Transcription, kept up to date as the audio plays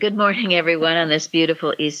Good morning, everyone. On this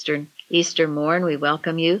beautiful Easter morn, we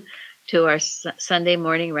welcome you to our Sunday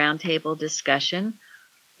morning roundtable discussion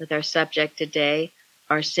with our subject today,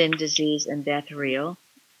 Are Sin, Disease, and Death Real?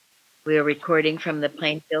 We are recording from the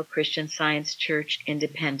Plainfield Christian Science Church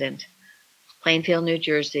Independent, Plainfield, New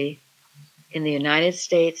Jersey, in the United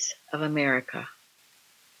States of America.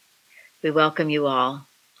 We welcome you all,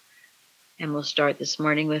 and we'll start this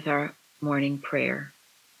morning with our morning prayer.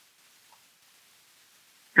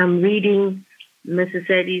 I'm reading Mrs.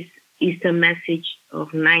 Eddy's Easter message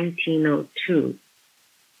of 1902.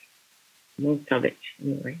 Most of it,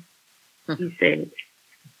 anyway. He said,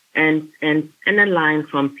 and a line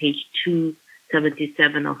from page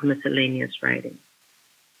 277 of miscellaneous writing.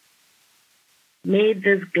 May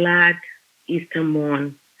this glad Easter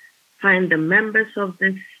morn find the members of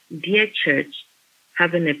this dear church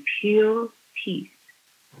having a pure peace,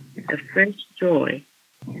 a fresh joy,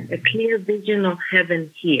 a clear vision of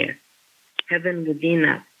heaven here, heaven within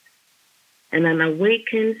us, and an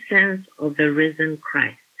awakened sense of the risen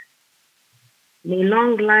Christ. May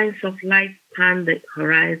long lines of light span the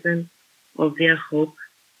horizon of their hope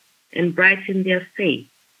and brighten their faith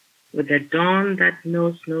with a dawn that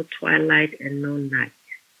knows no twilight and no night.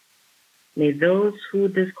 May those who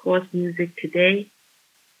discourse music today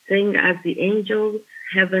sing as the angels'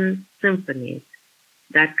 heaven symphonies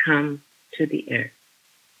that come to the earth.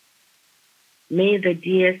 May the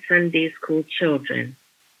dear Sunday school children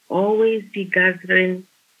always be gathering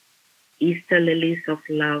Easter lilies of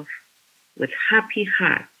love with happy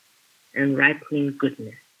hearts and ripening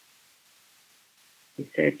goodness. He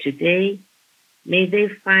said, today, may they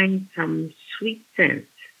find some sweet scents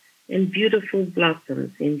and beautiful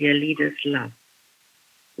blossoms in their leader's love,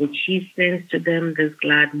 which he sends to them this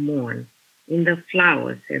glad morn in the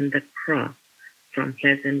flowers and the cross from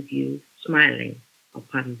Pleasant View smiling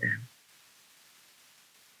upon them.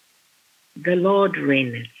 The Lord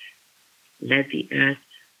reigneth, let the earth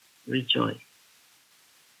rejoice.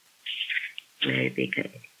 Mary Baker.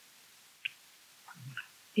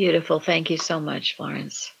 Beautiful. Thank you so much,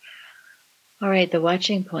 Florence. All right, the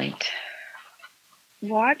watching point.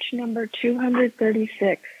 Watch number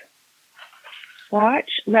 236. Watch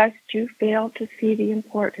lest you fail to see the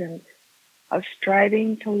importance of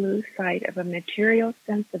striving to lose sight of a material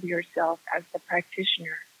sense of yourself as the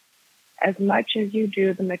practitioner, as much as you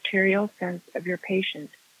do the material sense of your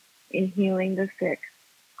patient in healing the sick.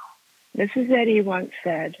 Mrs. Eddy once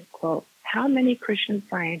said, quote, how many Christian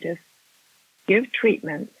scientists give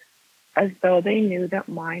treatments as though they knew that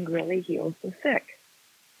mind really heals the sick?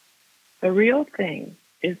 The real thing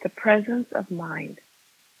is the presence of mind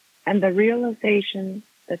and the realization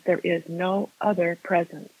that there is no other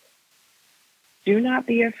presence. Do not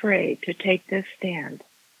be afraid to take this stand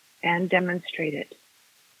and demonstrate it.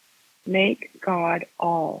 Make God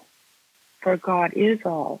all, for God is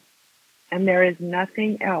all, and there is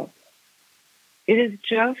nothing else. It is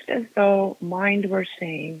just as though mind were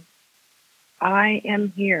saying, I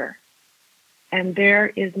am here, and there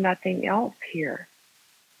is nothing else here.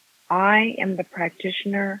 I am the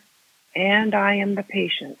practitioner, and I am the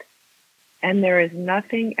patient, and there is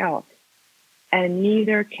nothing else, and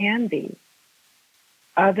neither can be,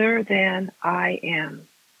 other than I am.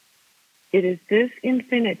 It is this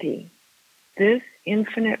infinity, this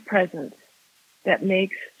infinite presence, that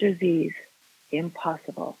makes disease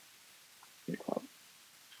impossible. Unquote.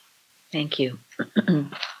 Thank you.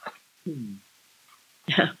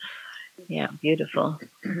 Yeah, beautiful.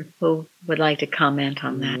 Who would like to comment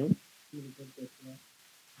on that?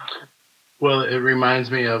 Well, it reminds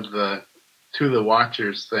me of the To the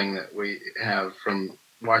Watchers thing that we have from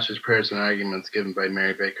Watchers, Prayers, and Arguments given by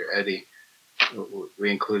Mary Baker Eddy.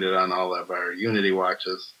 We include it on all of our Unity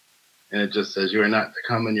Watches. And it just says, you are not to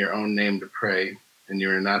come in your own name to pray, and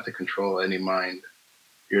you are not to control any mind.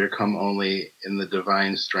 You are to come only in the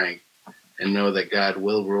divine strength and know that God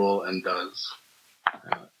will rule and does.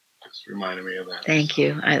 Just reminded me of that. Thank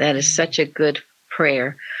you. That is such a good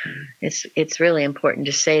prayer. It's really important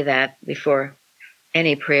to say that before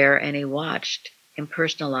any prayer, any watch, and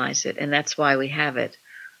personalize it. And that's why we have it.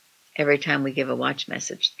 Every time we give a watch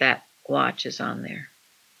message, that watch is on there.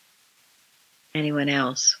 Anyone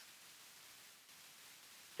else?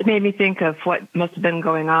 It made me think of what must have been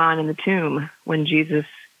going on in the tomb when Jesus,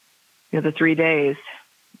 the 3 days,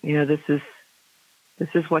 this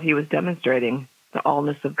is what he was demonstrating, the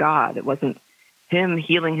allness of God. It wasn't him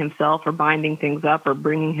healing himself or binding things up or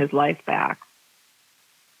bringing his life back.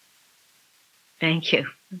 Thank you.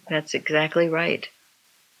 That's exactly right.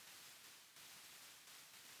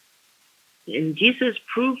 And Jesus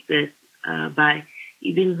proved this by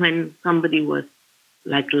even when somebody was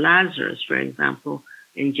like Lazarus, for example,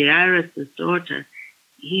 and Jairus' daughter,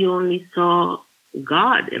 he only saw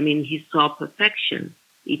God. I mean, he saw perfection,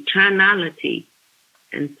 eternality.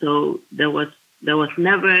 And so there was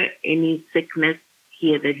never any sickness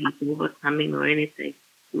here that he's overcoming or anything.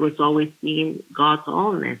 He was always seeing God's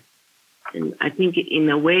allness. And I think in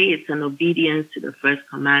a way it's an obedience to the first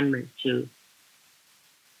commandment too.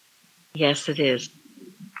 Yes, it is.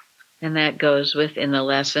 And that goes within the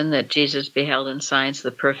lesson that Jesus beheld in science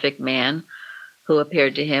the perfect man who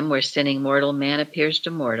appeared to him where sinning mortal man appears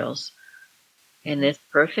to mortals. In this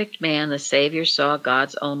perfect man, the Savior saw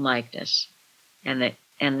God's own likeness, and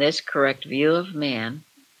this correct view of man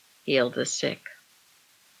healed the sick.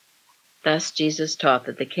 Thus, Jesus taught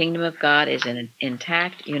that the kingdom of God is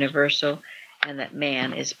intact, universal, and that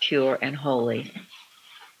man is pure and holy.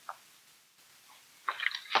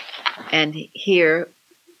 And here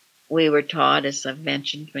we were taught, as I've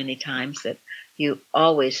mentioned many times, that you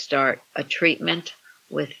always start a treatment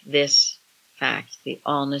with this fact, the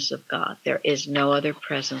allness of God. There is no other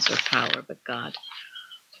presence or power but God.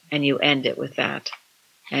 And you end it with that.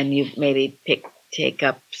 And you maybe take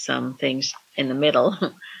up some things in the middle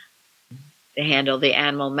to handle the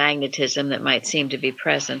animal magnetism that might seem to be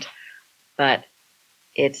present. But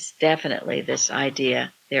it's definitely this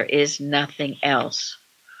idea, there is nothing else.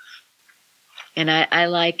 And I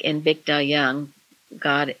like in Bigdal Young,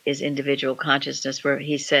 God is individual consciousness, where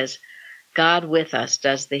he says, God with us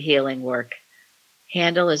does the healing work.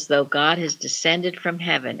 Handle as though God has descended from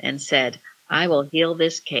heaven and said, I will heal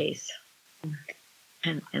this case.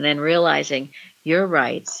 And then realizing your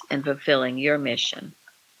rights and fulfilling your mission.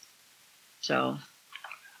 So,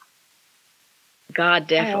 God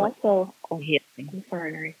definitely healing. I'm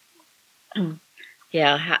sorry, Mary.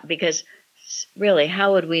 Yeah, because really,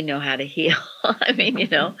 how would we know how to heal? I mean,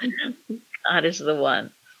 God is the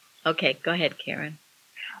one. Okay, go ahead, Karen.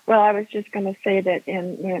 Well, I was just going to say that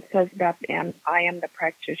when it says about I am the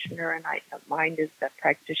practitioner and mind is the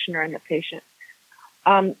practitioner and the patient.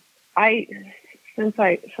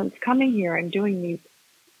 Since coming here and doing these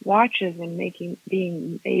watches and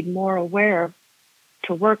being made more aware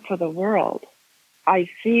to work for the world, I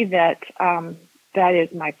see that that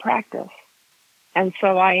is my practice, and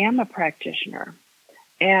so I am a practitioner,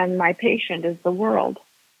 and my patient is the world,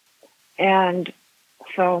 and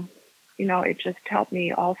so. It just helped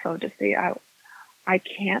me also to see I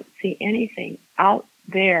can't see anything out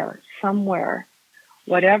there somewhere,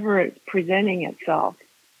 whatever is presenting itself.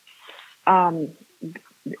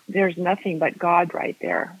 There's nothing but God right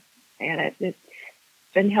there. And it's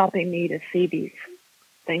been helping me to see these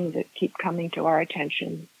things that keep coming to our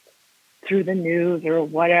attention through the news or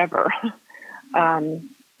whatever.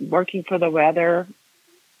 Working for the weather,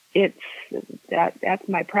 that's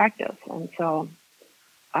my practice. And so,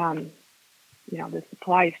 this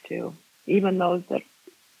applies to even those that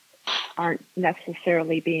aren't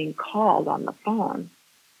necessarily being called on the phone.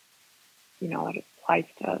 It applies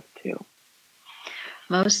to us too.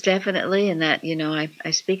 Most definitely, and that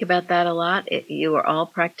I speak about that a lot. You are all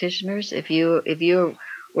practitioners. If you're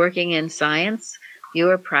working in science, you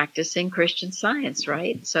are practicing Christian Science,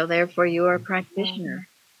 right? So therefore, you are a practitioner.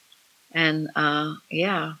 And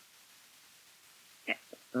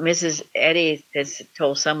Mrs. Eddy has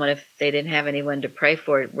told someone if they didn't have anyone to pray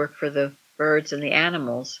for, it work for the birds and the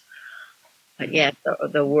animals. But yeah,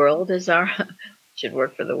 the world is should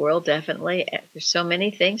work for the world, definitely. There's so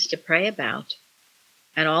many things to pray about.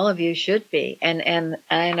 And all of you should be. And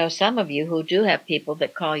I know some of you who do have people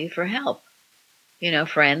that call you for help.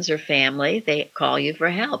 Friends or family, they call you for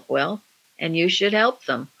help. Well, and you should help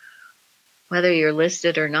them. Whether you're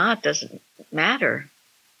listed or not doesn't matter.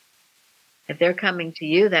 If they're coming to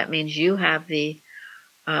you, that means you have the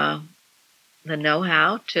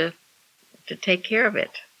know-how to take care of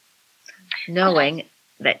it, knowing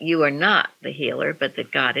that you are not the healer, but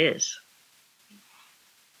that God is.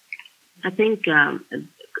 I think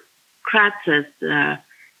Kratz's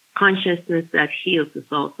consciousness that heals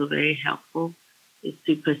is also very helpful. Is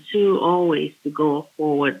to pursue always to go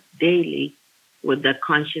forward daily with the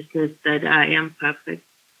consciousness that I am perfect,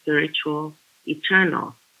 spiritual,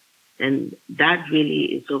 eternal. And that really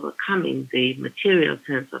is overcoming the material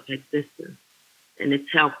sense of existence. And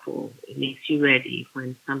it's helpful. It makes you ready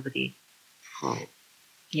when somebody calls.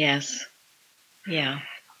 Yes. Yeah.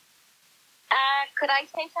 Could I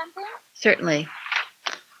say something? Certainly.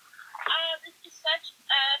 This is such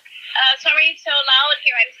sorry it's so loud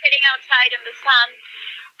here. I'm sitting outside in the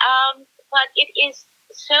sun. But it is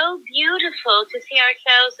so beautiful to see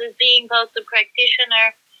ourselves as being both the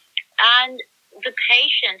practitioner and the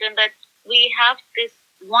patient, and that we have this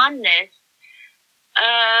oneness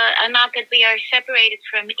and not that we are separated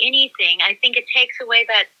from anything. I think it takes away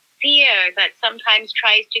that fear that sometimes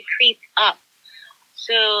tries to creep up.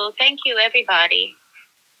 So thank you, everybody.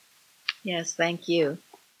 Yes, thank you.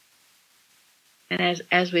 And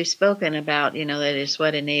as we've spoken about, that is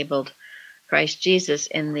what enabled Christ Jesus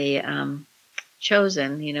in the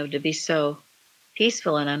Chosen, to be so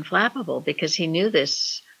peaceful and unflappable, because he knew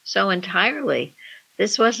this so entirely.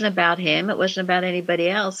 This wasn't about him. It wasn't about anybody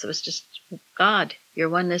else. It was just God, your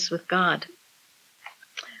oneness with God.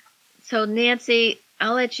 So, Nancy,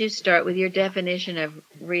 I'll let you start with your definition of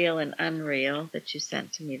real and unreal that you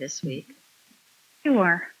sent to me this week.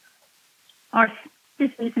 Sure. Our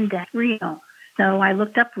disease and death real. So I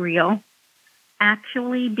looked up real,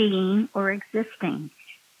 actually being or existing,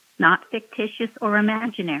 not fictitious or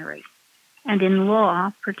imaginary, and in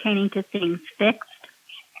law pertaining to things fixed,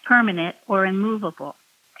 permanent, or immovable.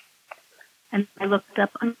 And I looked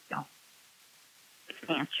up unreal,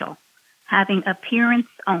 substantial, having appearance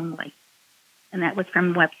only, and that was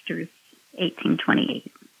from Webster's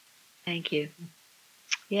 1828. Thank you.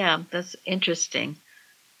 Yeah, that's interesting.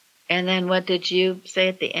 And then what did you say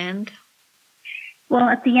at the end? Well,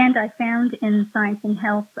 at the end, I found in Science and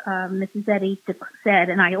Health, Mrs. Eddy said,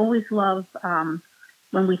 and I always love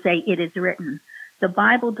when we say it is written, the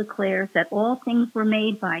Bible declares that all things were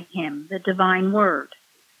made by him, the divine word,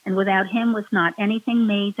 and without him was not anything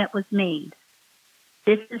made that was made.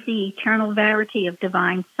 This is the eternal verity of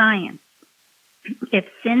divine science. If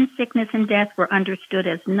sin, sickness, and death were understood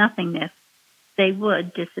as nothingness, they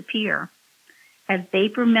would disappear. As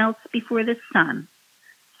vapor melts before the sun,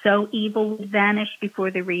 so evil would vanish before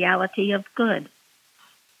the reality of good.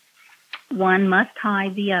 One must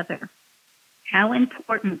hide the other. How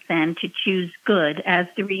important, then, to choose good as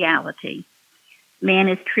the reality. Man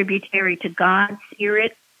is tributary to God's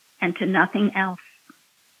spirit and to nothing else.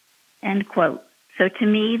 End quote. So to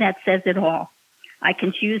me, that says it all. I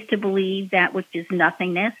can choose to believe that which is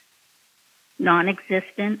nothingness,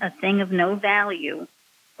 non-existent, a thing of no value,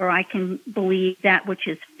 or I can believe that which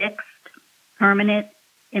is fixed, permanent,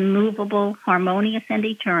 immovable, harmonious, and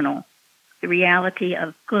eternal, the reality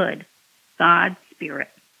of good, God's Spirit.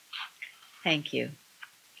 Thank you.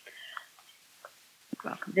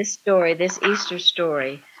 You're welcome. This story, this Easter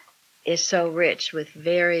story, is so rich with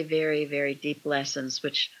very, very, very deep lessons,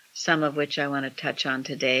 some of which I want to touch on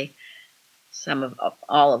today,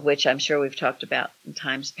 all of which I'm sure we've talked about in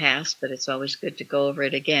times past, but it's always good to go over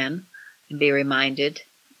it again and be reminded.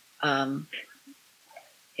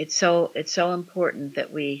 It's so important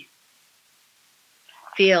that we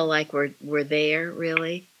feel like we're there,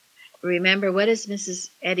 really. Remember, what does Mrs.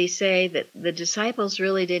 Eddy say? That the disciples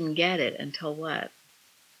really didn't get it until what?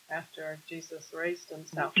 After Jesus raised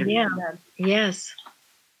himself. Yeah. Yes.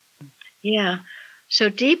 Yeah. So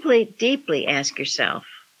deeply, deeply ask yourself,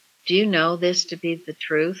 do you know this to be the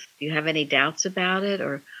truth? Do you have any doubts about it?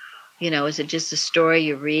 Or, is it just a story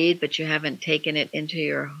you read, but you haven't taken it into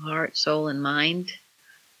your heart, soul, and mind?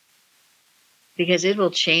 Because it will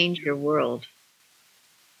change your world.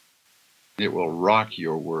 It will rock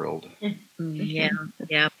your world.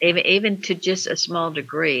 Yeah. Even to just a small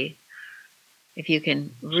degree. If you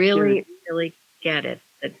can really, really get it,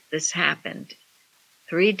 that this happened.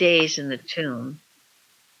 3 days in the tomb.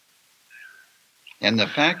 And the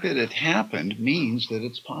fact that it happened means that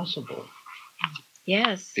it's possible.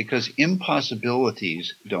 Yes. Because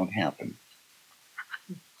impossibilities don't happen.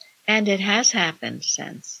 And it has happened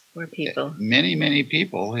since, where people... Many, many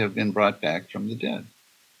people have been brought back from the dead.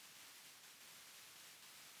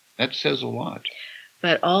 That says a lot.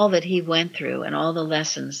 But all that he went through and all the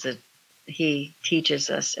lessons that he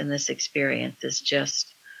teaches us in this experience is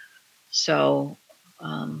just so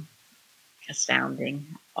astounding,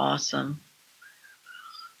 awesome.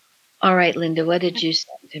 All right, Linda, what did you say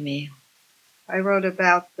to me? I wrote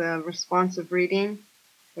about the responsive reading,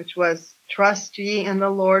 which was, "Trust ye in the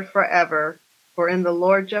Lord forever, for in the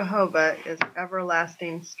Lord Jehovah is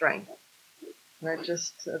everlasting strength." And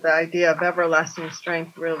the idea of everlasting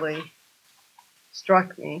strength really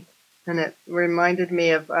struck me. And it reminded me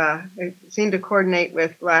of, it seemed to coordinate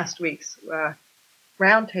with last week's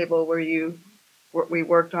roundtable where we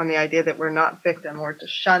worked on the idea that we're not victim, or to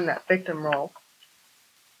shun that victim role.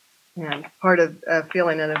 And part of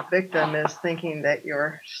feeling a victim is thinking that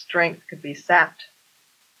your strength could be sapped,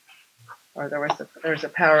 or there's a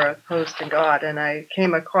power opposed to God. And I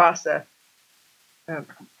came across a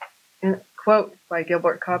quote by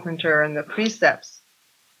Gilbert Carpenter in the Precepts,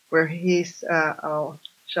 where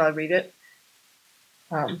shall I read it?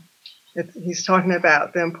 He's talking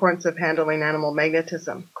about the importance of handling animal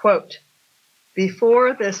magnetism. Quote,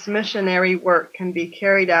 "Before this missionary work can be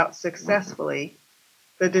carried out successfully,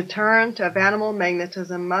 The deterrent of animal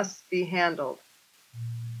magnetism must be handled.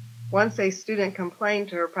 Once a student complained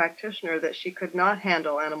to her practitioner that she could not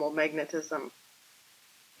handle animal magnetism.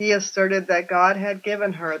 He asserted that God had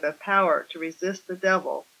given her the power to resist the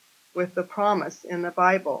devil with the promise in the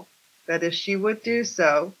Bible that if she would do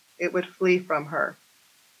so, it would flee from her.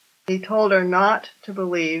 He told her not to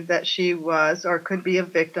believe that she was or could be a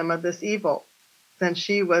victim of this evil, since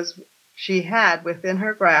she had within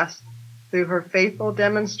her grasp, through her faithful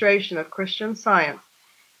demonstration of Christian Science,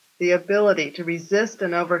 the ability to resist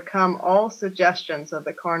and overcome all suggestions of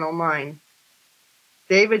the carnal mind.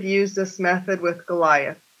 David used this method with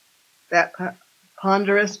Goliath. That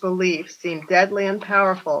ponderous belief seemed deadly and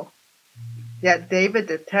powerful, yet David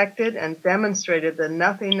detected and demonstrated the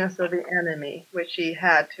nothingness of the enemy, which he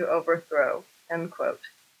had to overthrow. End quote.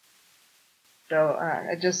 So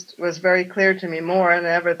it just was very clear to me more than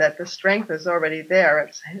ever that the strength is already there.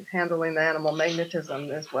 It's handling the animal magnetism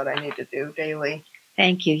is what I need to do daily.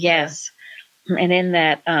 Thank you. Yes. Yeah. And in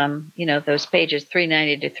that, those pages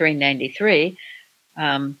 390 to 393,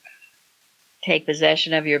 take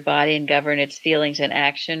possession of your body and govern its feelings and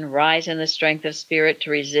action. Rise in the strength of spirit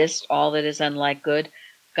to resist all that is unlike good.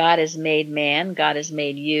 God has made man. God has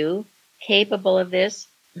made you capable of this,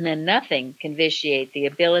 and nothing can vitiate the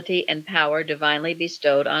ability and power divinely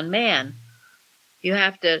bestowed on man. You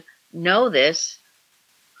have to know this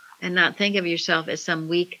and not think of yourself as some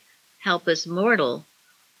weak, helpless mortal,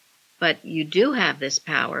 but you do have this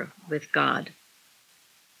power with God.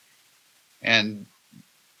 And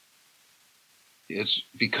it's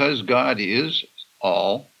because God is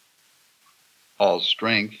all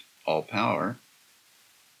strength, all power,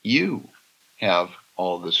 you have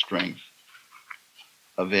all the strength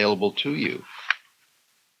available to you.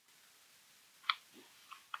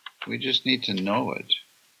 We just need to know it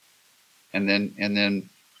and then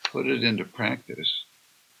put it into practice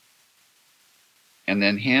and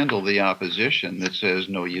then handle the opposition that says,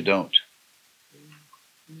 no, you don't.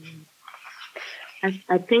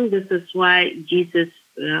 I think this is why Jesus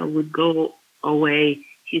would go away.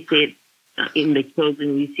 He said, in the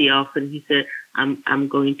closing we see often, he said, I'm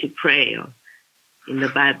going to pray, or in the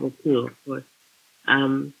Bible too, of course.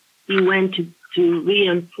 He went to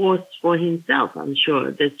reinforce for himself, I'm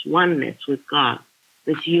sure, this oneness with God,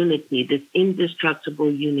 this unity, this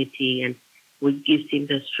indestructible unity, and what gives him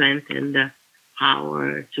the strength and the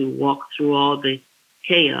power to walk through all the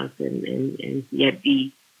chaos and yet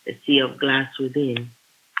be a sea of glass within.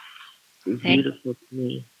 It's beautiful to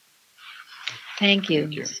me. Thank you.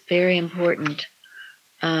 It's very important.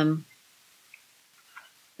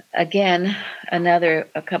 Again,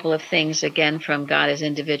 a couple of things again from God as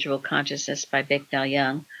Individual Consciousness by Bicknell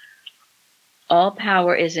Young. All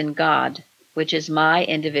power is in God, which is my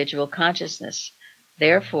individual consciousness.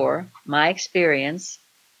 Therefore, my experience,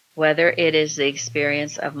 whether it is the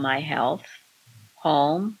experience of my health,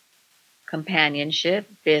 home, companionship,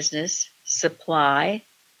 business, supply,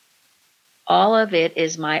 all of it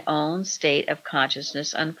is my own state of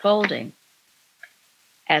consciousness unfolding.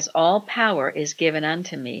 As all power is given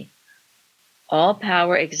unto me, all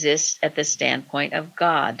power exists at the standpoint of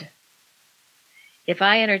God. If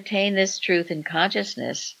I entertain this truth in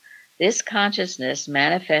consciousness, this consciousness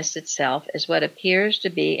manifests itself as what appears to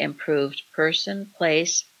be improved person,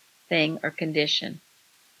 place, thing, or condition.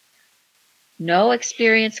 No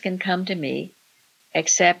experience can come to me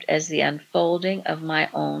except as the unfolding of my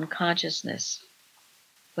own consciousness.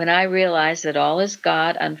 When I realize that all is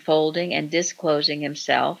God unfolding and disclosing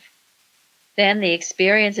himself, then the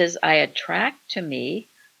experiences I attract to me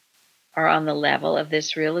are on the level of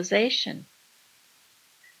this realization.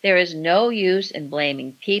 There is no use in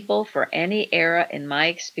blaming people for any error in my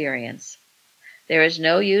experience. There is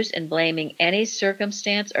no use in blaming any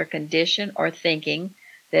circumstance or condition or thinking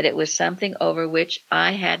that it was something over which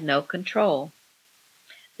I had no control.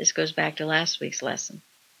 This goes back to last week's lesson.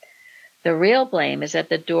 The real blame is at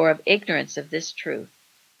the door of ignorance of this truth.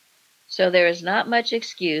 So there is not much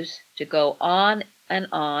excuse to go on and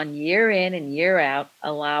on, year in and year out,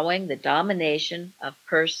 allowing the domination of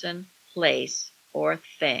person, place, or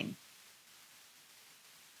thing.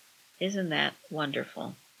 Isn't that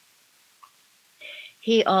wonderful?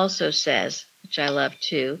 He also says, which I love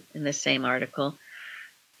too, in the same article,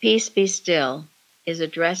 peace be still is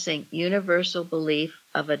addressing universal belief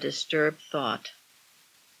of a disturbed thought.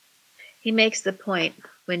 He makes the point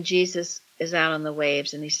when Jesus is out on the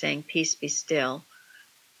waves and he's saying, peace be still.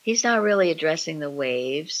 He's not really addressing the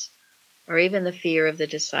waves or even the fear of the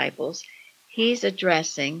disciples. He's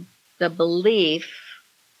addressing the belief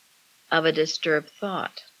of a disturbed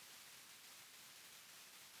thought.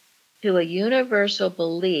 To a universal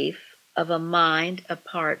belief of a mind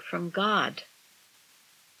apart from God,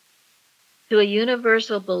 to a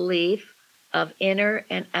universal belief of inner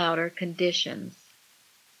and outer conditions.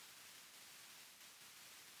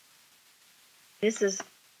 This is,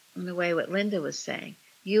 in a way, what Linda was saying.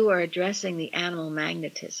 You are addressing the animal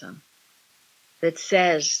magnetism that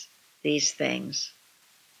says these things,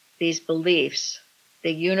 these beliefs,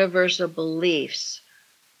 the universal beliefs.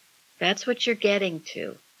 That's what you're getting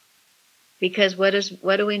to. Because what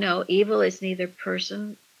do we know? Evil is neither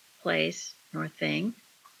person, place, nor thing.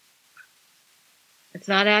 It's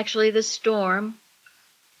not actually the storm.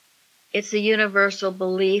 It's the universal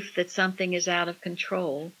belief that something is out of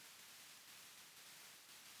control.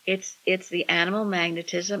 It's the animal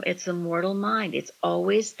magnetism. It's the mortal mind. It's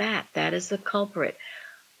always that. That is the culprit.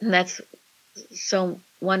 And that's so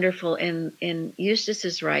wonderful in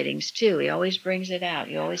Eustace's writings, too. He always brings it out.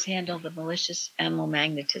 He always handled the malicious animal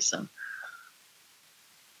magnetism.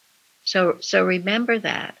 So remember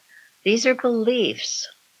that. These are beliefs.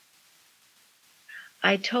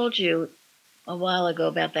 I told you a while ago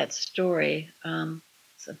about that story.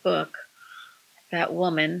 It's a book. That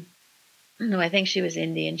woman, no, I think she was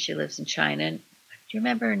Indian. She lives in China. Do you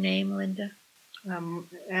remember her name, Linda?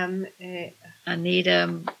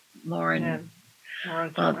 Anita Morin.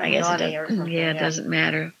 Well, I guess it doesn't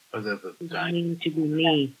matter. Was it the Dying to be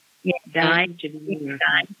me. Yeah, Dying to be me.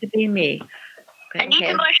 Dying to be me.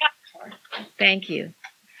 Okay. Thank you.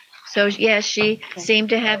 So, yes, she seemed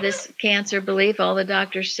to have this cancer belief. All the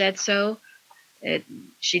doctors said so.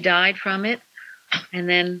 She died from it, and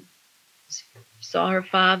then saw her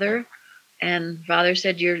father, and father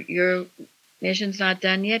said, "Your mission's not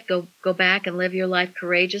done yet. Go back and live your life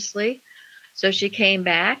courageously." So she came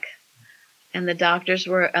back, and the doctors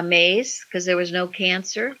were amazed because there was no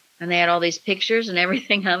cancer, and they had all these pictures and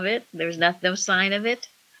everything of it. There was no sign of it.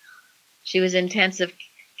 She was in intensive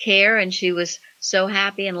care, and she was so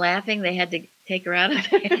happy and laughing they had to take her out of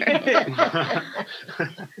there.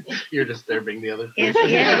 You're disturbing the other.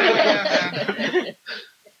 Yeah.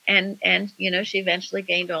 And she eventually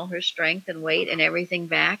gained all her strength and weight and everything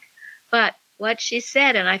back. But what she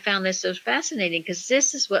said, and I found this so fascinating because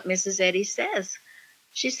this is what Mrs. Eddy says.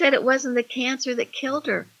 She said it wasn't the cancer that killed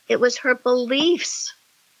her. It was her beliefs.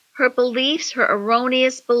 Her beliefs, her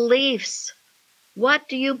erroneous beliefs. What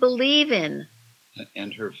do you believe in?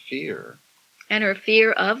 And her fear. And her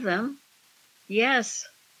fear of them. Yes.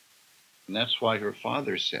 And that's why her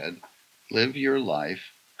father said, live your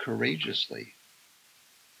life courageously.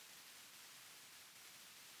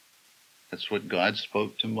 That's what God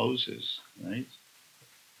spoke to Moses, right?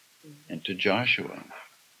 And to Joshua.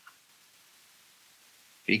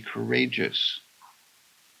 Be courageous.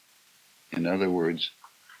 In other words,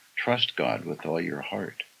 trust God with all your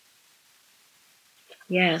heart.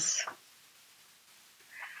 Yes.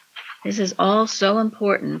 This is all so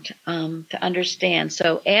important to understand.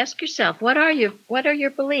 So ask yourself, what are your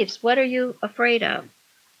beliefs? What are you afraid of?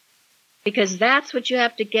 Because that's what you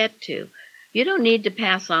have to get to. You don't need to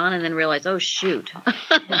pass on and then realize, oh, shoot.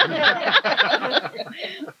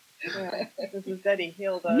 Mrs. Eddy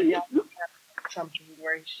healed a young man something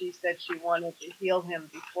where she said she wanted to heal him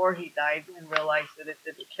before he died and realized that it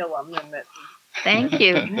didn't kill him and that. Thank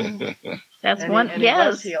you. That's one. And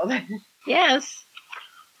yes. He was healed. Yes.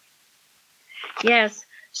 Yes.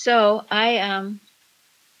 So I've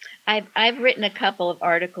written a couple of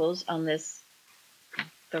articles on this,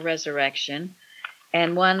 the resurrection,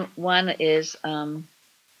 and one is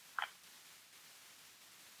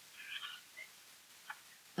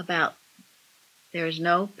about there is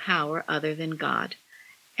no power other than God,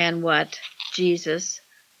 and what Jesus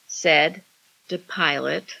said to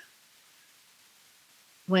Pilate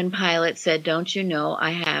when Pilate said, "Don't you know I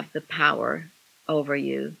have the power over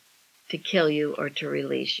you to kill you or to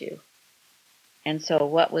release you?" And so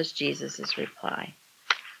what was Jesus' reply?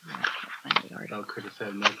 Thou couldst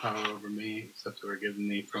have no power over me except it were given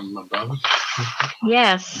thee from above.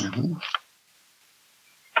 Yes. Mm-hmm.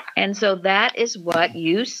 And so that is what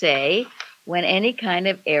you say when any kind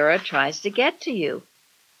of error tries to get to you.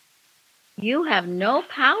 You have no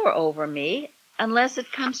power over me unless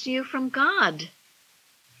it comes to you from God.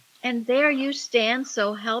 And there you stand,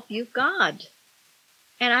 so help you God.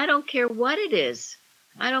 And I don't care what it is.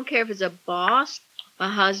 I don't care if it's a boss, a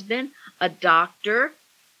husband, a doctor.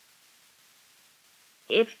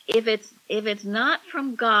 If it's not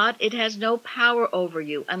from God, it has no power over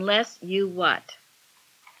you unless you what?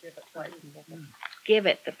 Give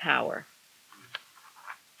it the power.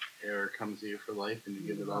 Error comes to you for life, and you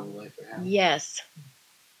give it all the life it has. Yes.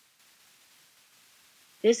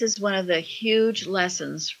 This is one of the huge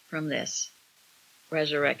lessons from this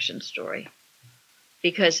resurrection story.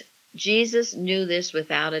 Because Jesus knew this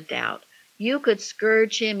without a doubt. You could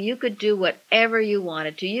scourge him. You could do whatever you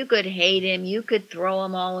wanted to. You could hate him. You could throw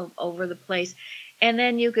him all over the place. And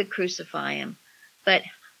then you could crucify him. But,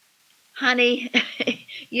 honey,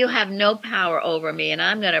 you have no power over me, and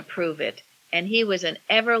I'm going to prove it. And he was an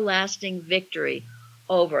everlasting victory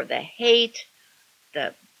over the hate,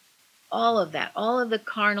 all of that, all of the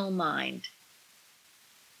carnal mind.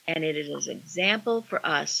 And it is an example for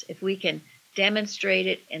us if we can demonstrate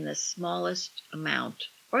it in the smallest amount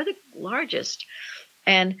or the largest.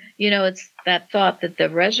 And, it's that thought that the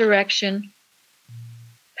resurrection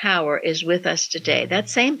power is with us today. That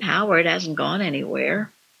same power, it hasn't gone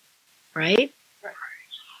anywhere, right?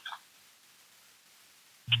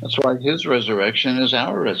 That's why his resurrection is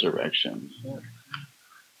our resurrection.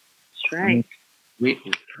 That's right.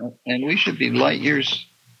 We should be light years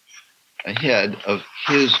ahead of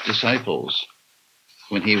his disciples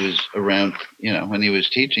when he was around, when he was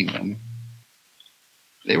teaching them.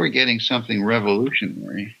 They were getting something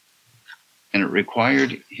revolutionary, and it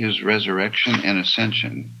required his resurrection and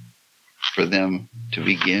ascension for them to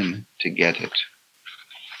begin to get it.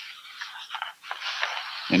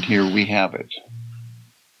 And here we have it.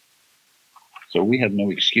 So we have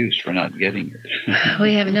no excuse for not getting it.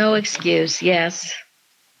 We have no excuse, yes.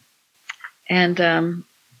 And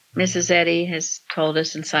Mrs. Eddy has told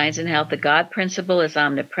us in Science and Health, the God principle is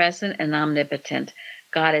omnipresent and omnipotent.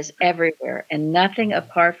 God is everywhere, and nothing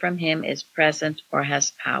apart from him is present or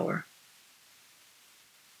has power.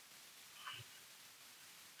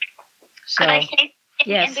 So, could I say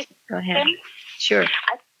yes, go ahead. Sure. I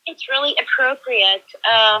think it's really appropriate.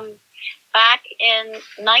 Back in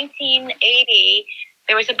 1980,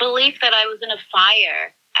 there was a belief that I was in a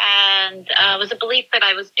fire, and it was a belief that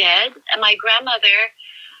I was dead. And my grandmother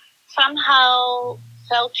somehow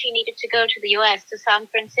felt she needed to go to the U.S., to San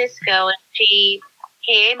Francisco, and she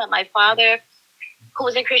came, and my father, who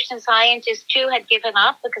was a Christian Scientist too, had given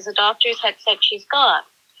up because the doctors had said she's gone.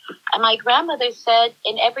 And my grandmother said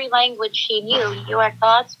in every language she knew, "You are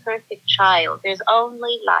God's perfect child. There's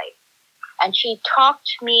only life." And she talked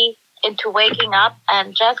me into waking up,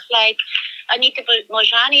 and just like Anita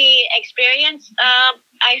Mojani experienced,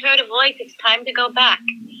 I heard a voice, "It's time to go back."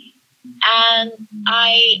 And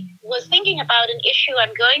I was thinking about an issue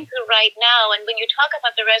I'm going through right now, and when you talk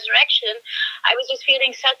about the resurrection, I was just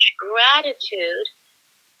feeling such gratitude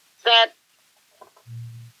that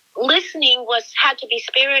listening had to be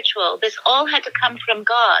spiritual. This all had to come from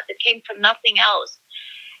God. It came from nothing else.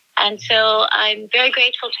 And so I'm very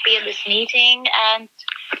grateful to be in this meeting, and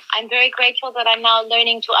I'm very grateful that I'm now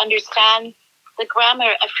learning to understand the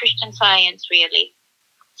grammar of Christian Science, really,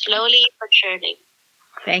 slowly but surely.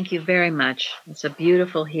 Thank you very much. It's a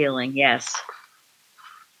beautiful healing, yes.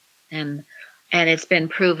 And it's been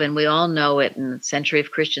proven. We all know it in the Century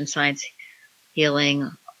of Christian Science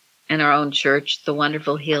healing in our own church, the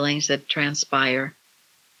wonderful healings that transpire.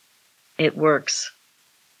 It works.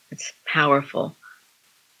 It's powerful.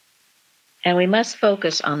 And we must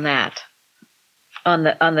focus on that, on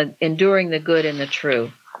the enduring the good and the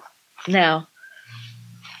true. Now,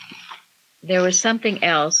 there was something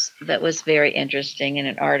else that was very interesting in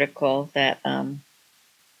an article that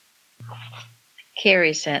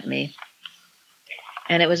Carrie sent me,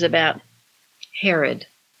 and it was about Herod.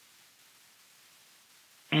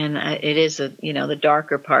 And it is the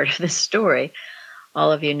darker part of the story.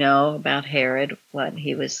 All of you know about Herod, what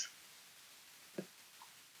he was.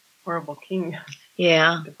 Horrible king.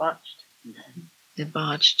 Yeah.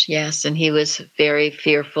 Debauched, yes. And he was very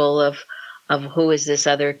fearful of who is this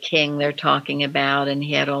other king they're talking about. And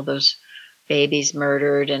he had all those babies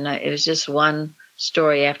murdered. And it was just one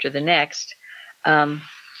story after the next. And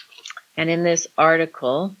in this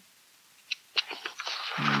article,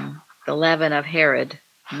 The Leaven of Herod,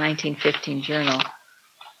 1915 journal,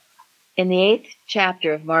 in the 8th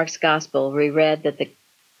chapter of Mark's Gospel, we read that the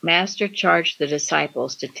Master charged the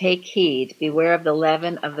disciples to take heed, beware of the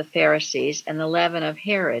leaven of the Pharisees and the leaven of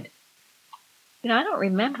Herod. I don't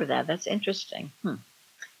remember that. That's interesting.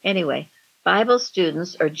 Anyway, Bible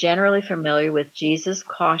students are generally familiar with Jesus'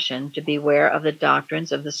 caution to beware of the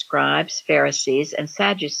doctrines of the scribes, Pharisees, and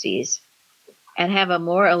Sadducees, and have a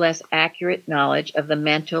more or less accurate knowledge of the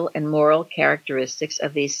mental and moral characteristics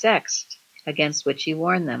of these sects against which he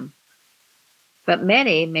warned them. But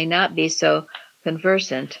many may not be so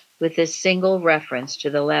conversant with this single reference to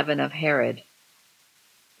the leaven of Herod.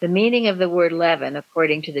 The meaning of the word leaven,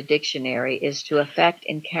 according to the dictionary, is to affect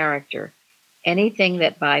in character anything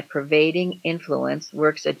that by pervading influence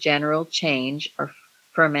works a general change or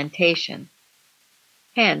fermentation.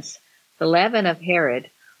 Hence, the leaven of Herod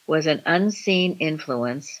was an unseen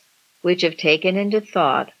influence which, if taken into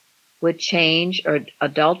thought, would change or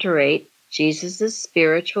adulterate Jesus'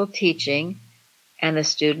 spiritual teaching and the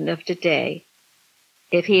student of today.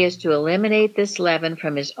 If he is to eliminate this leaven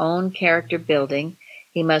from his own character building,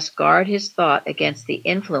 he must guard his thought against the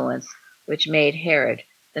influence which made Herod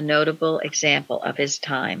the notable example of his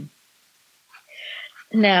time.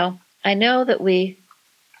 Now, I know that we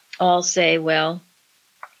all say, well,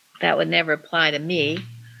 that would never apply to me,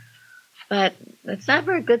 but it's not a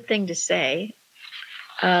very good thing to say.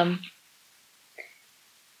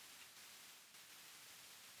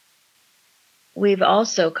 We've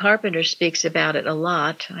also, Carpenter speaks about it a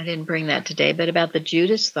lot. I didn't bring that today, but about the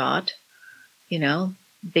Judas thought,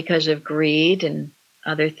 because of greed and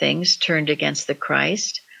other things turned against the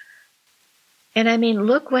Christ. And I mean,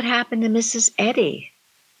 look what happened to Mrs. Eddy.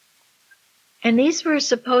 And these were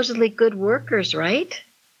supposedly good workers, right?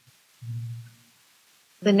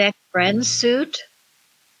 The next friend suit,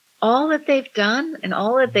 all that they've done and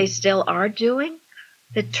all that they still are doing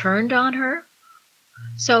that turned on her.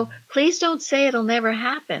 So please don't say it'll never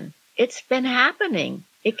happen. It's been happening.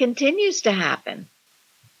 It continues to happen.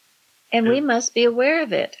 And we must be aware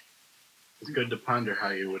of it. It's good to ponder how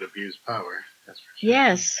you would abuse power. That's for sure.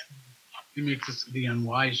 Yes. He makes us the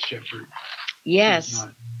unwise shepherd. Yes. He's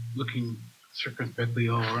not looking circumspectly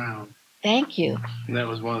all around. Thank you. And that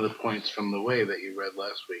was one of the points from the way that you read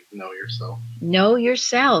last week. Know yourself. Know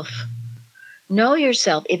yourself. Know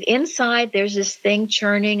yourself. If inside there's this thing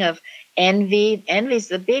churning of envy, envy's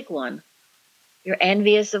the big one. You're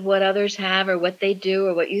envious of what others have or what they do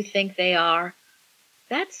or what you think they are.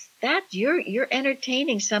 You're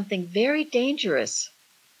entertaining something very dangerous.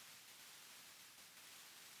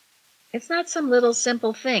 It's not some little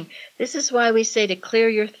simple thing. This is why we say to clear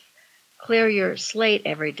your slate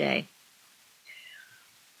every day.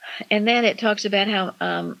 And then it talks about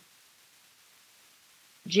how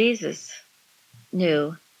Jesus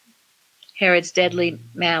knew Herod's deadly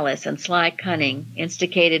malice and sly cunning,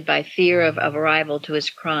 instigated by fear of a rival to his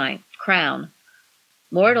crown.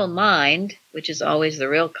 Mortal mind, which is always the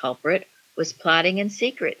real culprit, was plotting in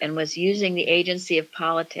secret and was using the agency of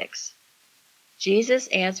politics. Jesus'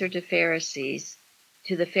 answer to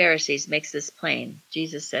the Pharisees makes this plain.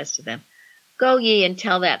 Jesus says to them, "Go ye and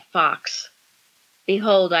tell that fox,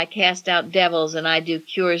 behold, I cast out devils, and I do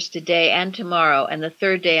cures today and tomorrow, and the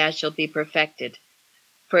third day I shall be perfected.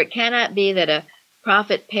 For it cannot be that a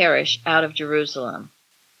prophet perish out of Jerusalem."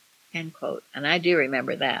 End quote. And I do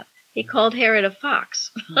remember that. He called Herod a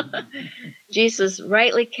fox. Jesus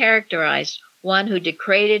rightly characterized one who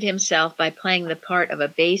degraded himself by playing the part of a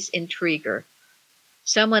base intriguer.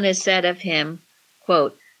 Someone has said of him,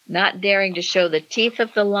 quote, "Not daring to show the teeth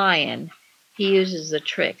of the lion, he uses the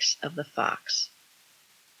tricks of the fox."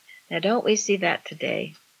 Now, don't we see that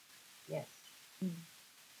today? Yes.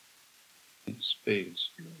 In spades.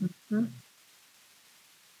 Mm-hmm.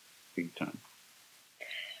 Big time.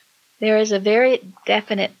 There is a very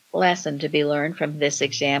definite lesson to be learned from this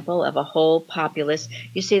example of a whole populace.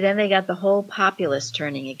 You see, then they got the whole populace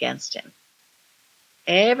turning against him.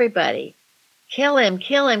 Everybody, kill him,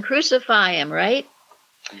 crucify him, right?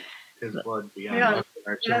 His blood be on Yeah. us and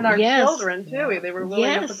our children. And our Yes. children, too. They were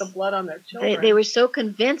willing to put the blood on their children. They were so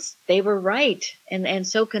convinced they were right and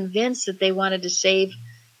so convinced that they wanted to save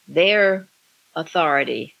their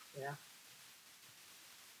authority. Yeah.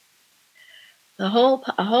 A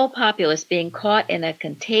whole populace being caught in a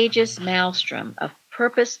contagious maelstrom of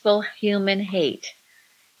purposeful human hate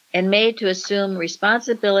and made to assume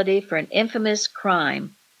responsibility for an infamous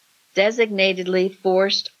crime designatedly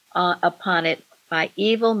forced upon it by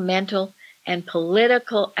evil mental and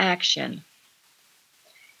political action.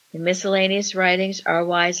 In miscellaneous writings, our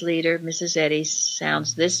wise leader, Mrs. Eddy,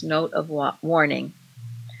 sounds this note of warning.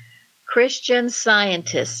 Christian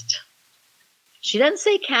scientist. She doesn't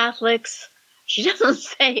say Catholics. She doesn't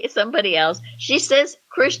say somebody else. She says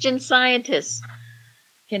Christian scientists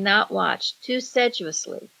cannot watch too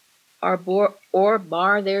sedulously or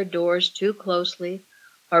bar their doors too closely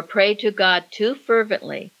or pray to God too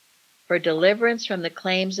fervently for deliverance from the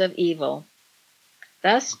claims of evil.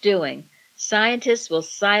 Thus doing, scientists will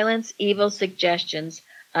silence evil suggestions,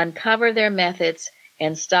 uncover their methods,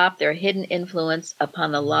 and stop their hidden influence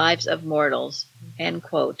upon the lives of mortals. End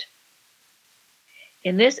quote.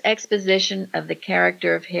 In this exposition of the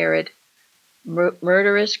character of Herod,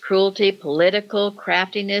 murderous cruelty, political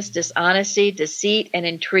craftiness, dishonesty, deceit, and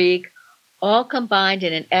intrigue all combined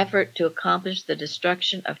in an effort to accomplish the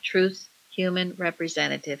destruction of truth's human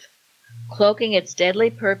representative, cloaking its deadly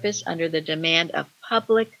purpose under the demand of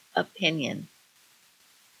public opinion.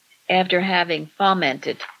 After having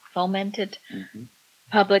fomented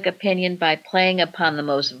public opinion by playing upon the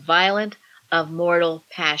most violent, of mortal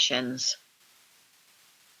passions.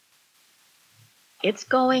 It's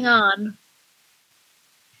going on.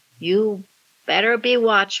 You better be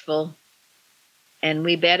watchful, and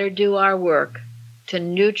we better do our work to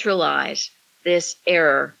neutralize this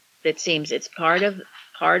error that seems it's part of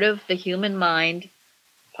the human mind,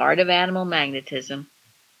 part of animal magnetism.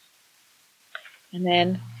 And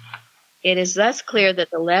then it is thus clear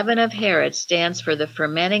that the leaven of Herod stands for the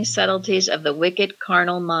fermenting subtleties of the wicked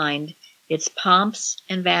carnal mind, its pomps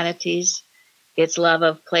and vanities, its love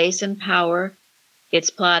of place and power,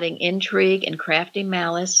 its plotting intrigue and crafty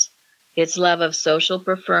malice, its love of social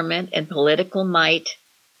preferment and political might,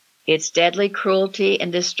 its deadly cruelty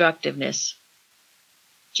and destructiveness.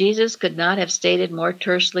 Jesus could not have stated more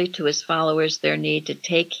tersely to his followers their need to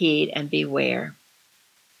take heed and beware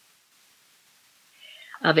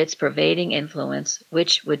of its pervading influence,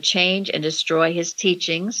 which would change and destroy his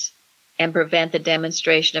teachings and prevent the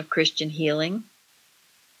demonstration of Christian healing.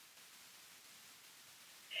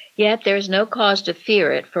 Yet there is no cause to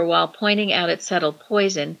fear it, for while pointing out its subtle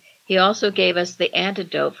poison, he also gave us the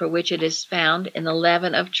antidote for which it is found in the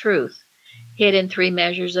leaven of truth, hid in 3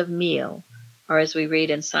 measures of meal, or as we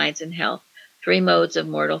read in Science and Health, 3 modes of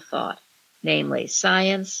mortal thought, namely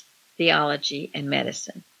science, theology, and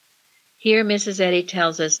medicine. Here Mrs. Eddy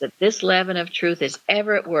tells us that this leaven of truth is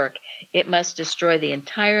ever at work. It must destroy the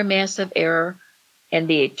entire mass of error and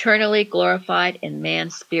be eternally glorified in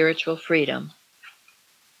man's spiritual freedom.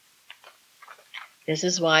 This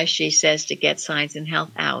is why she says to get Science and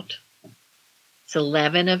Health out. It's a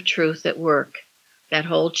leaven of truth at work. That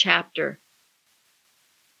whole chapter,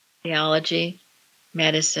 theology,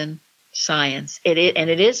 medicine, science. It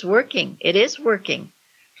is working. It is working.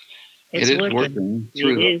 It is working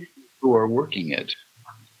through those who are working it.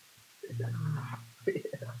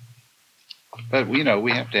 But, we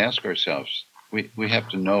have to ask ourselves, we have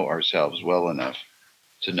to know ourselves well enough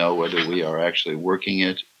to know whether we are actually working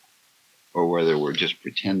it or whether we're just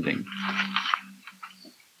pretending.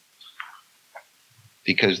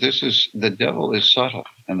 Because the devil is subtle,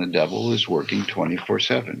 and the devil is working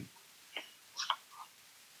 24/7.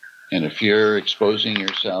 And if you're exposing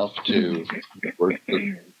yourself to work with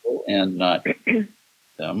people and not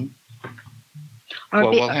them,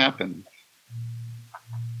 what will happen?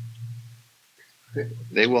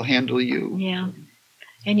 They will handle you. Yeah.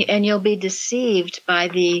 And you'll be deceived by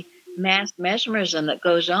the mass mesmerism that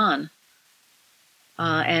goes on.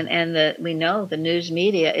 We know the news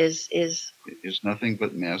media is nothing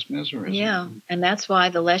but mass mesmerism. Yeah, and that's why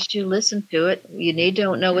the less you listen to it, you need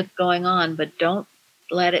to know what's going on, but don't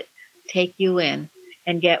let it take you in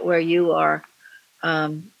and get where you are,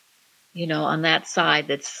 on that side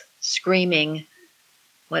that's screaming,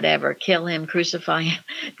 whatever, kill him, crucify him,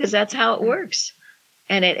 because that's how it works,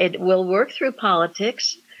 and it will work through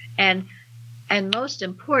politics, and most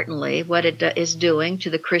importantly, what it is doing to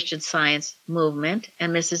the Christian Science movement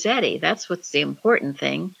and Mrs. Eddy. That's what's the important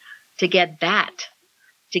thing, to get that,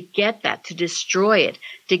 to destroy it,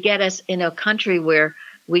 to get us in a country where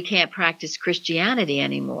we can't practice Christianity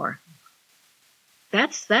anymore.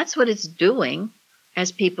 That's what it's doing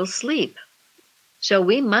as people sleep. So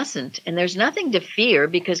we mustn't, and there's nothing to fear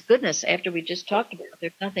because, goodness, after we just talked about it,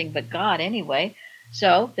 there's nothing but God anyway.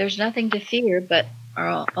 So there's nothing to fear but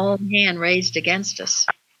our own hand raised against us.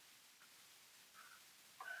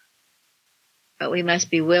 But we must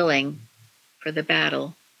be willing for the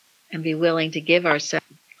battle and be willing to give ourselves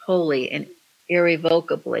wholly and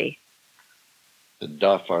irrevocably. To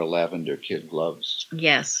doff our lavender kid gloves.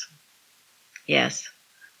 Yes. Yes.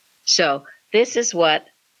 So this is what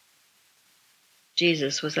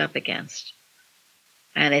Jesus was up against.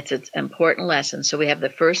 And it's an important lesson. So we have the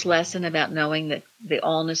first lesson about knowing the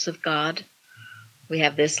allness of God. We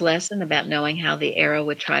have this lesson about knowing how the arrow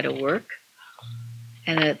would try to work.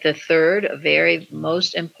 And the third, a very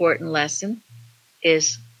most important lesson,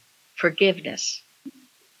 is forgiveness.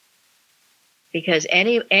 Because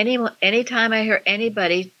any time I hear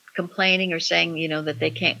anybody complaining or saying, that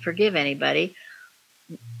they can't forgive anybody,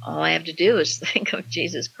 all I have to do is think of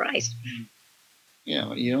Jesus Christ.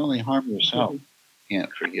 Yeah, you only harm yourself. You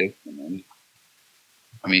can't forgive them.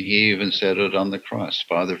 He even said it on the cross,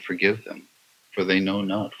 Father, forgive them, for they know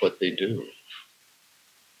not what they do.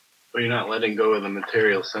 But you're not letting go of the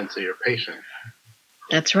material sense of your patient.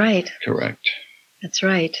 That's right. Correct. That's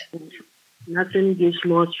right. Nothing gives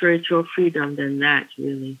more spiritual freedom than that,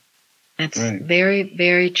 really. That's right. Very,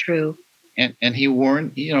 very true. And he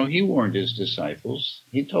warned his disciples.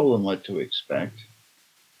 He told them what to expect.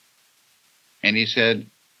 And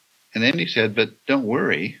then he said, but don't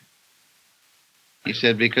worry. He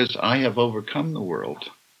said, because I have overcome the world.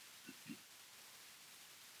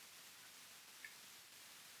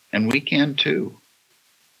 And we can too.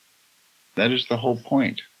 That is the whole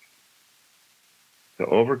point. To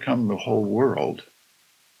overcome the whole world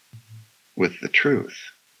with the truth,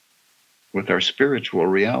 with our spiritual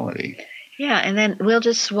reality. Yeah, and then we'll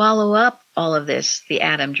just swallow up all of this, the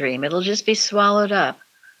Adam dream. It'll just be swallowed up.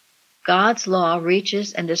 God's law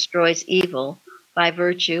reaches and destroys evil by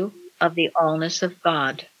virtue of the allness of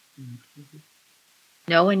God.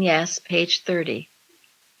 No and yes, page 30.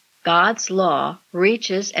 God's law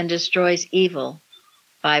reaches and destroys evil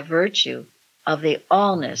by virtue of the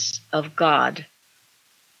allness of God.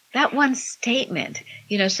 That one statement,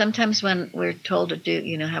 sometimes when we're told to do,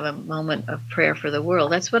 have a moment of prayer for the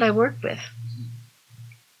world, that's what I work with.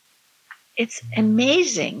 It's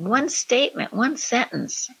amazing. One statement, one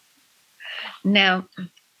sentence. Now,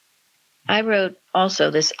 I wrote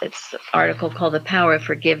also it's an article called The Power of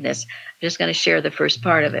Forgiveness. I'm just going to share the first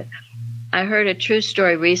part of it. I heard a true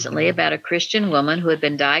story recently about a Christian woman who had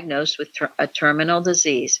been diagnosed with a terminal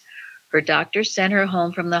disease. Her doctor sent her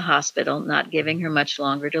home from the hospital, not giving her much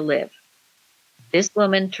longer to live. This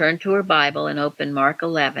woman turned to her Bible and opened Mark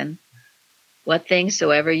 11. What things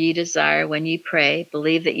soever ye desire when ye pray,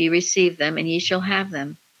 believe that ye receive them, and ye shall have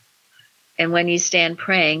them. And when ye stand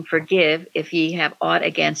praying, forgive if ye have aught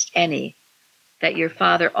against any, that your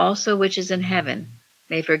Father also which is in heaven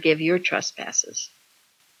may forgive your trespasses.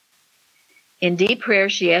 In deep prayer,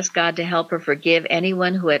 she asked God to help her forgive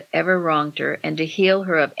anyone who had ever wronged her and to heal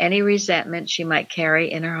her of any resentment she might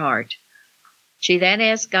carry in her heart. She then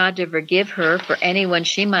asked God to forgive her for anyone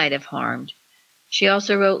she might have harmed. She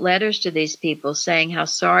also wrote letters to these people saying how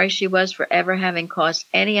sorry she was for ever having caused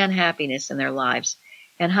any unhappiness in their lives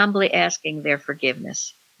and humbly asking their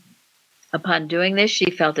forgiveness. Upon doing this,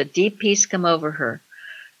 she felt a deep peace come over her.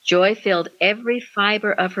 Joy filled every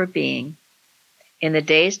fiber of her being. In the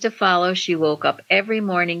days to follow, she woke up every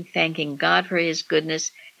morning thanking God for his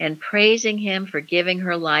goodness and praising him for giving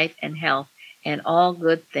her life and health and all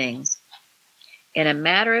good things. In a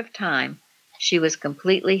matter of time, she was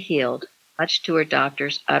completely healed, much to her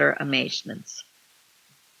doctor's utter amazements.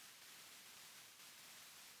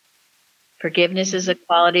 Forgiveness is a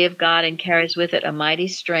quality of God and carries with it a mighty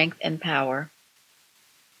strength and power.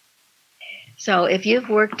 So if you've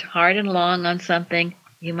worked hard and long on something,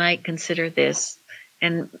 you might consider this.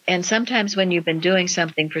 And sometimes when you've been doing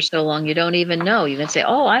something for so long, you don't even know. You can say,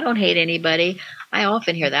 oh, I don't hate anybody. I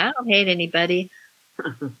often hear that. I don't hate anybody.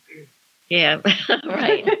 Yeah,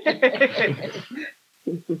 right.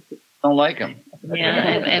 Don't like them.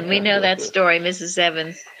 Yeah, and we know that story. Mrs.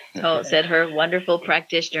 Evans said her wonderful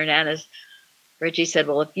practitioner, Nana's Richie said,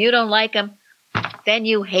 well, if you don't like them, then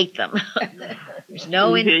you hate them. There's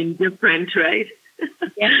no indifferent, right?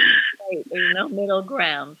 Yeah, right. There's no middle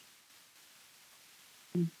ground.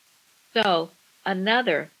 So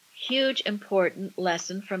another huge important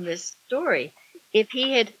lesson from this story. If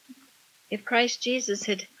Christ Jesus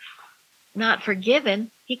had not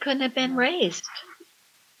forgiven, he couldn't have been raised.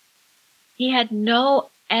 He had no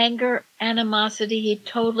anger, animosity. He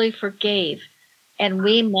totally forgave. And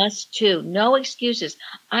we must too. No excuses.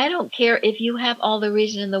 I don't care if you have all the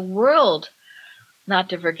reason in the world not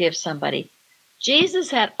to forgive somebody.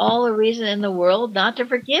 Jesus had all the reason in the world not to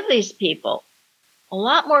forgive these people. A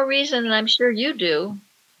lot more reason than I'm sure you do.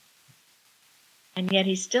 And yet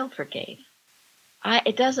he still forgave.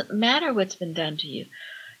 It doesn't matter what's been done to you.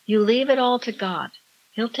 You leave it all to God.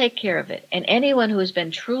 He'll take care of it. And anyone who has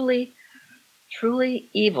been truly, truly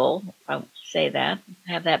evil, I'll say that,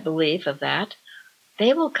 have that belief of that,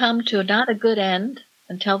 they will come to not a good end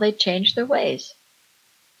until they change their ways.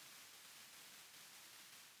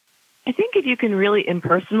 I think if you can really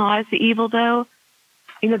impersonalize the evil, though,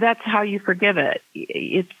 that's how you forgive it.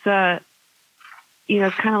 It's,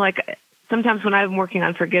 it's kind of like sometimes when I'm working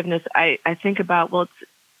on forgiveness, I think about, well,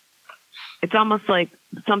 it's almost like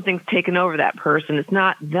something's taken over that person. It's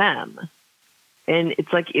not them. And it's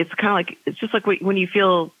just like when you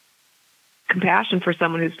feel compassion for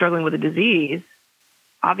someone who's struggling with a disease.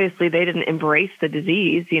 Obviously, they didn't embrace the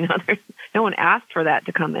disease. No one asked for that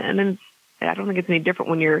to come in. And I don't think it's any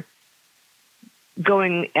different when you're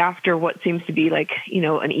going after what seems to be like,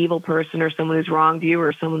 an evil person or someone who's wronged you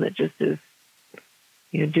or someone that just is,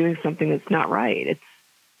 doing something that's not right.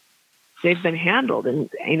 They've been handled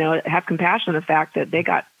and, have compassion on the fact that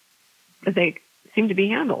they seem to be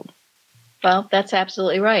handled. Well, that's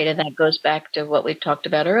absolutely right. And that goes back to what we talked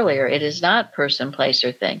about earlier. It is not person, place,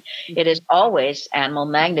 or thing. It is always animal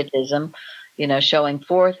magnetism, showing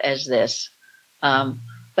forth as this.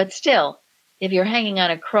 But still, if you're hanging on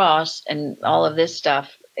a cross and all of this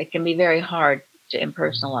stuff, it can be very hard to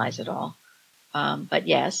impersonalize it all. But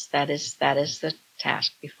yes, that is the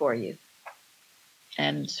task before you.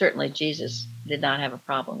 And certainly Jesus did not have a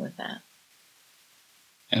problem with that.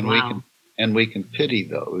 And Wow. we can pity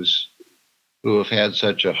those who have had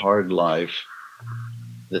such a hard life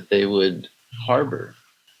that they would harbor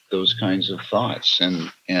those kinds of thoughts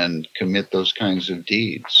and commit those kinds of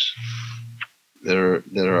deeds that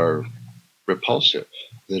are repulsive,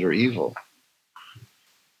 that are evil,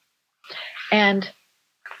 And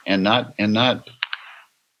not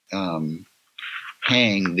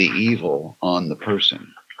hang the evil on the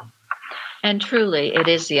person. and truly, it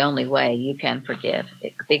is the only way you can forgive,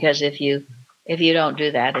 because if you don't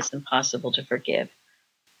do that, it's impossible to forgive.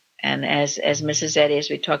 And as Mrs. Eddy, as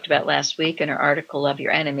we talked about last week in her article, Love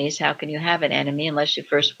Your Enemies, how can you have an enemy unless you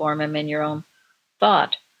first form him in your own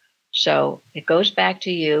thought? So it goes back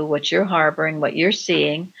to you, what you're harboring, what you're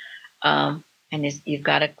seeing, and you've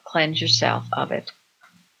got to cleanse yourself of it.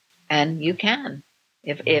 And you can.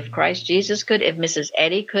 If Christ Jesus could, if Mrs.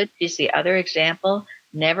 Eddy could, she's the other example,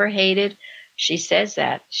 never hated. She says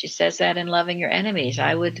that. She says that in Loving Your Enemies.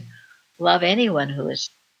 I would love anyone who has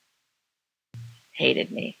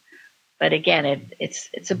hated me. But again,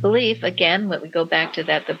 it's a belief. Again, when we go back to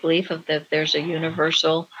that, the belief of that there's a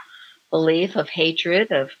universal belief of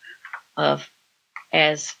hatred, of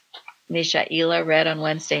as Mishaela read on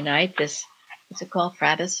Wednesday night, this what's it called,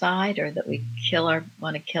 fratricide, or that we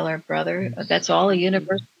want to kill our brother. That's all a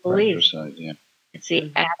universal belief. Fratricide, yeah. It's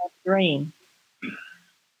the Adam dream.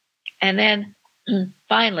 And then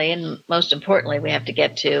finally, and most importantly, we have to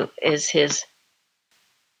get to is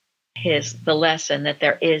the lesson that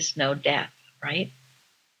there is no death, right?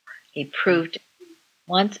 He proved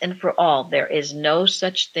once and for all there is no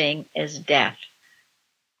such thing as death.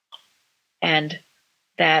 And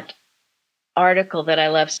that article that I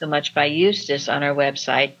love so much by Eustace on our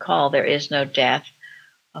website called There Is No Death,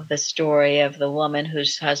 of the story of the woman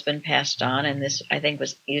whose husband passed on, and this I think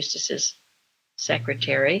was Eustace's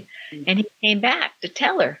secretary, and he came back to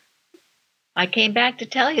tell her, I came back to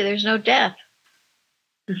tell you there's no death.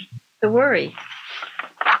 Don't worry.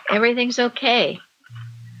 Everything's okay.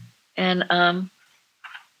 And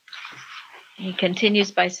he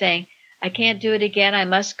continues by saying, I can't do it again. I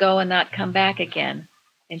must go and not come back again.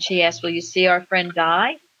 And she asked, will you see our friend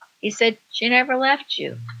die? He said, she never left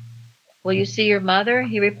you. Will you see your mother?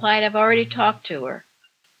 He replied, I've already talked to her.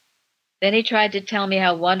 Then he tried to tell me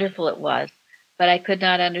how wonderful it was, but I could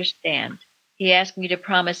not understand. He asked me to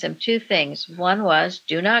promise him two things. One was,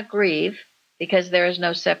 do not grieve, because there is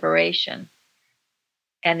no separation.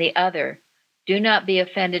 And the other, do not be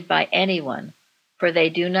offended by anyone, for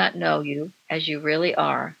they do not know you as you really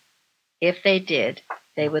are. If they did,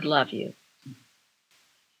 they would love you.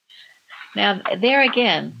 Now, there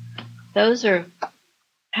again, those are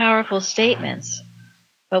powerful statements,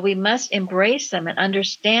 but we must embrace them and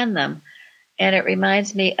understand them. And it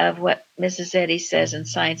reminds me of what Mrs. Eddy says in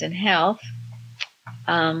Science and Health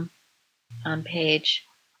on page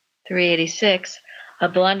 386. A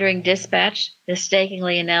blundering dispatch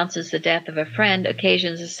mistakenly announces the death of a friend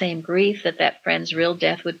occasions the same grief that friend's real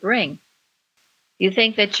death would bring. You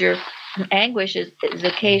think that your anguish is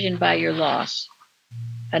occasioned by your loss.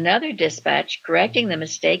 Another dispatch, correcting the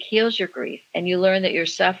mistake, heals your grief, and you learn that your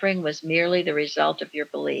suffering was merely the result of your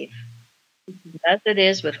belief. Thus it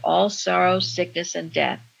is with all sorrow, sickness, and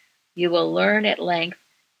death. You will learn at length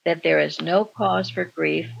that there is no cause for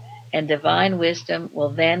grief, and divine wisdom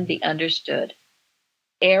will then be understood.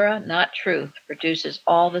 Error, not truth, produces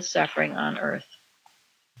all the suffering on earth.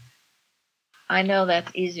 I know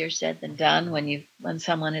that's easier said than done when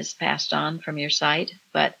someone has passed on from your sight,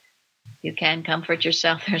 but you can comfort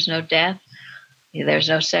yourself. There's no death. There's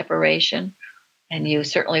no separation. And you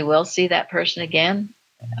certainly will see that person again.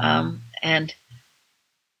 And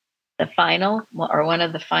the final, or one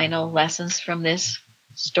of the final lessons from this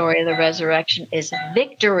story of the resurrection is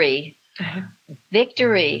victory.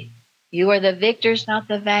 Victory. You are the victors, not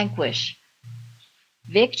the vanquished.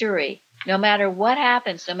 Victory. No matter what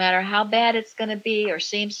happens, no matter how bad it's going to be or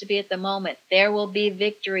seems to be at the moment, there will be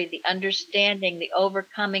victory, the understanding, the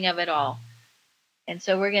overcoming of it all. And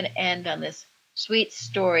so we're going to end on this sweet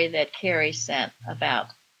story that Carrie sent about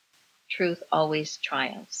truth always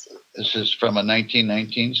triumphs. This is from a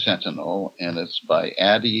 1919 Sentinel, and it's by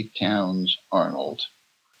Addie Towns Arnold.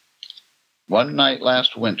 One night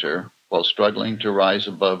last winter, while struggling to rise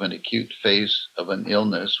above an acute phase of an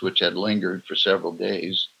illness which had lingered for several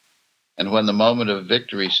days, and when the moment of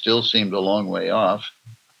victory still seemed a long way off,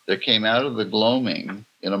 there came out of the gloaming,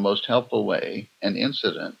 in a most helpful way, an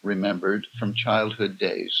incident remembered from childhood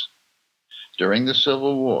days. During the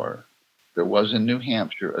Civil War, there was in New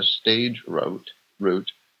Hampshire a stage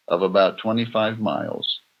route of about 25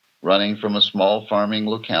 miles, running from a small farming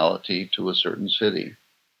locality to a certain city.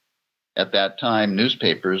 At that time,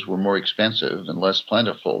 newspapers were more expensive and less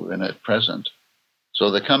plentiful than at present,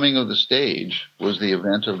 so the coming of the stage was the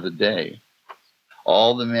event of the day.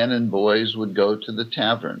 All the men and boys would go to the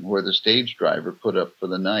tavern where the stage driver put up for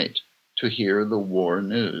the night to hear the war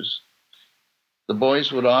news. The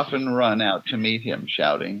boys would often run out to meet him,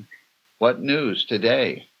 shouting, "What news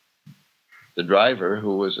today?" The driver,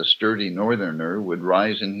 who was a sturdy northerner, would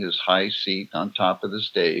rise in his high seat on top of the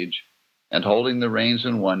stage, and holding the reins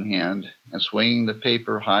in one hand and swinging the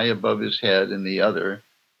paper high above his head in the other,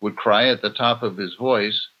 would cry at the top of his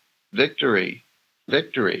voice, "Victory!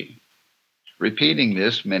 Victory!" repeating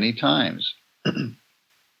this many times.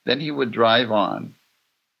 Then he would drive on,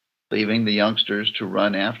 leaving the youngsters to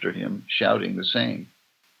run after him, shouting the same.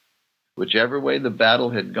 Whichever way the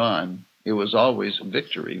battle had gone, it was always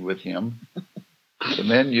victory with him. The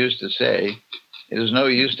men used to say, "It is no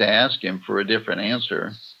use to ask him for a different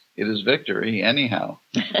answer. It is victory anyhow."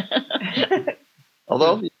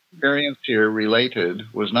 Although the experience here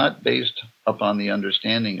related was not based upon the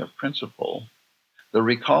understanding of principle, the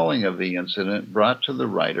recalling of the incident brought to the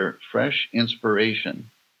writer fresh inspiration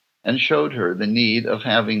and showed her the need of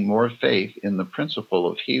having more faith in the principle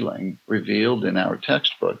of healing revealed in our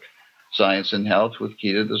textbook, Science and Health with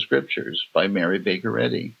Key to the Scriptures by Mary Baker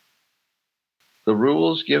Eddy. The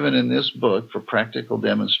rules given in this book for practical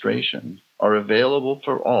demonstration are available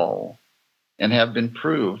for all and have been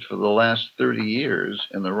proved for the last 30 years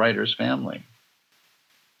in the writer's family.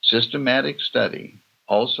 Systematic study,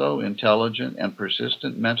 also intelligent and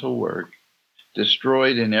persistent mental work,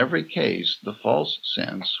 destroyed in every case the false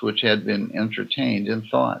sense which had been entertained in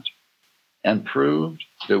thought, and proved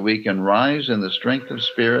that we can rise in the strength of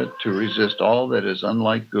spirit to resist all that is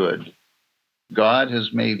unlike good. God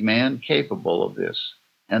has made man capable of this,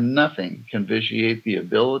 and nothing can vitiate the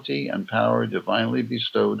ability and power divinely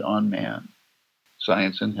bestowed on man.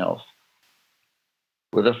 Science and Health.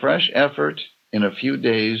 With a fresh effort, in a few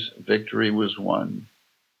days, victory was won,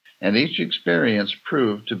 and each experience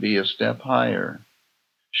proved to be a step higher,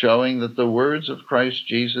 showing that the words of Christ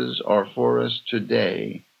Jesus are for us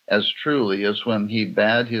today as truly as when he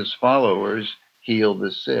bade his followers heal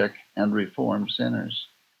the sick and reform sinners.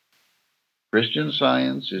 Christian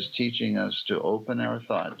Science is teaching us to open our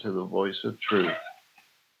thought to the voice of truth,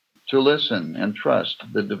 to listen and trust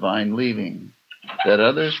the divine leading, that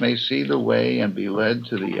others may see the way and be led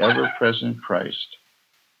to the ever-present Christ.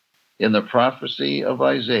 In the prophecy of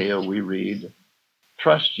Isaiah we read,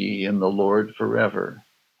 "Trust ye in the Lord forever,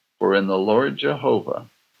 for in the Lord Jehovah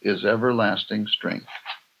is everlasting strength."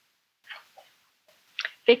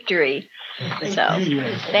 Victory. So,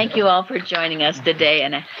 thank you all for joining us today,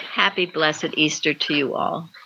 and a happy, blessed Easter to you all.